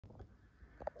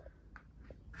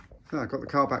So I got the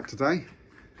car back today.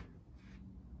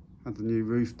 Had the new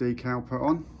roof decal put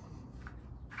on.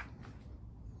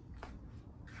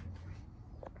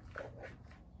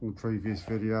 In the previous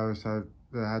video, so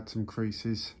they had some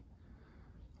creases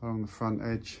along the front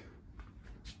edge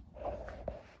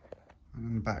and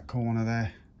in the back corner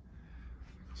there.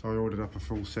 So I ordered up a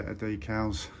full set of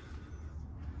decals.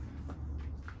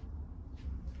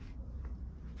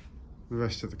 The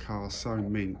rest of the car's so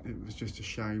mint, it was just a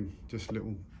shame, just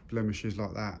little blemishes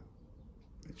like that.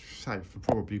 It's safe,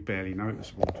 probably barely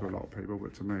noticeable to a lot of people,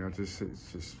 but to me, it's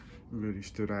just really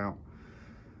stood out.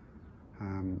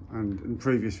 And in the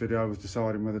previous video, I was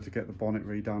deciding whether to get the bonnet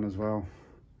redone as well.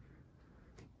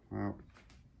 Well,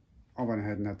 I went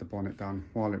ahead and had the bonnet done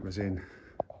while it was in.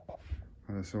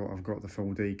 And I thought I've got the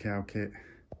full decal kit,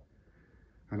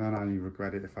 and I'd only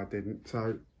regret it if I didn't.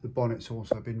 So the bonnet's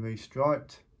also been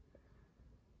restriped.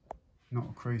 Not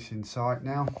a crease in sight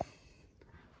now.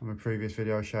 On the previous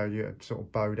video I showed you it sort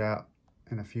of bowed out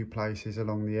in a few places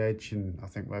along the edge, and I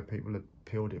think where people had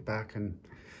peeled it back and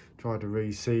tried to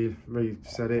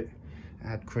reset it, it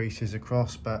had creases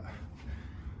across, but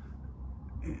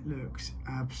it looks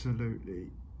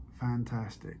absolutely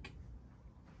fantastic.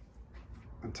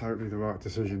 And totally the right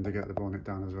decision to get the bonnet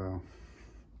done as well.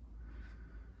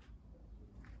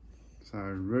 So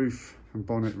roof and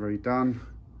bonnet redone.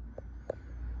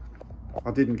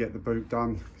 I didn't get the boot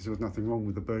done because there was nothing wrong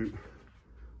with the boot.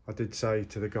 I did say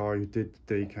to the guy who did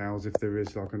the decals, if there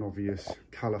is like an obvious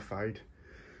colour fade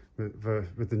with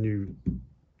the new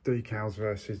decals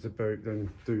versus the boot, then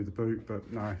do the boot,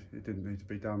 but no, it didn't need to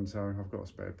be done, so I've got a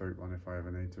spare boot one if I ever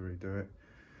need to redo it.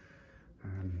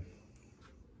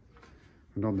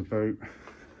 And on the boot,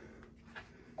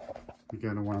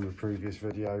 again on one of the previous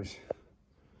videos,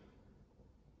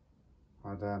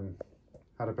 I'd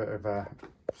had a bit of a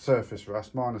surface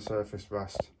rust, minor surface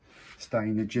rust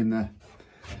stainage in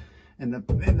the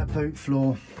boot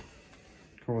floor,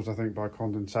 caused I think by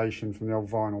condensation from the old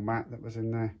vinyl mat that was in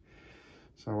there.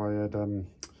 So I had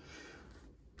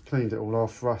cleaned it all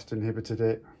off, rust inhibited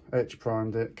it, etch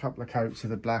primed it, a couple of coats of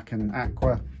the black and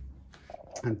aqua,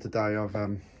 and today I've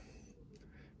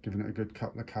given it a good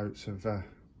couple of coats of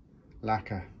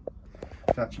lacquer,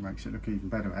 which actually makes it look even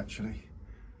better actually.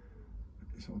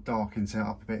 It sort of darkens it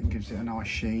up a bit and gives it a nice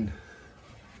sheen.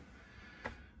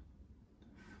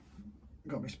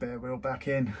 Got my spare wheel back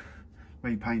in,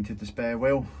 repainted the spare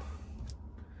wheel.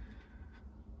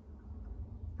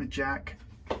 My jack,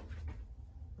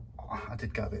 I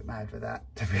did go a bit mad with that,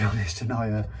 to be honest, and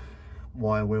I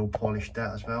wire wheel polished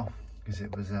that as well because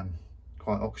it was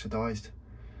quite oxidised.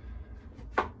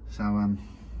 So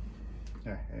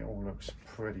yeah, it all looks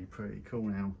pretty cool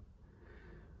now.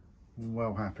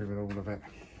 Well happy with all of it.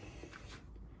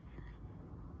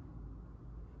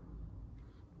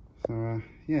 So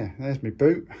yeah, there's my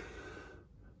boot.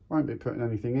 Won't be putting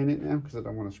anything in it now because I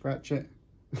don't want to scratch it.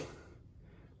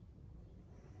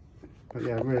 But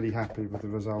yeah, really happy with the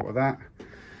result of that.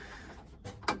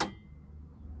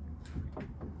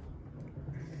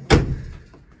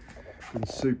 I'm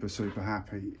super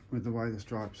happy with the way the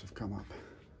stripes have come up.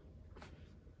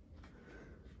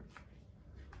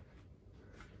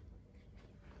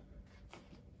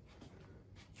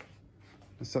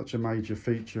 It's such a major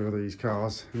feature of these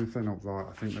cars, and if they're not right,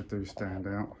 I think they do stand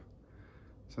out.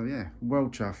 So yeah, well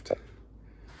chuffed.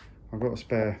 I've got a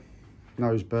spare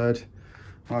nose bird.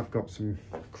 I've got some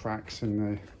cracks in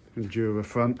the Endura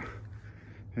front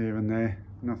here and there,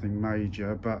 nothing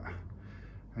major, but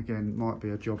again, might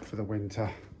be a job for the winter.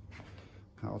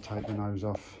 That'll take the nose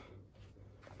off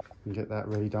and get that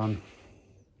redone.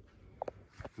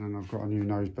 And I've got a new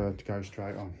nose bird to go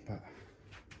straight on. But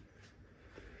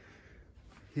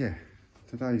yeah,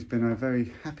 today's been a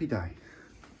very happy day.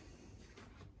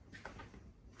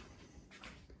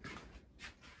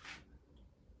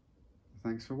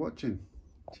 Thanks for watching.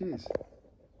 Cheers.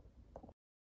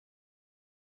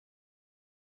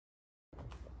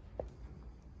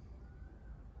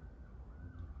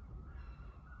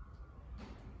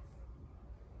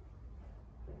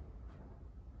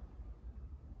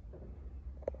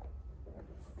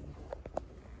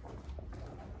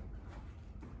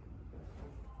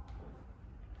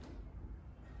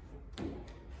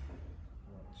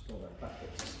 Store that back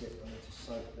bit to skip, I need to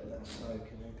soak, let that soak and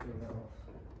then peel that off.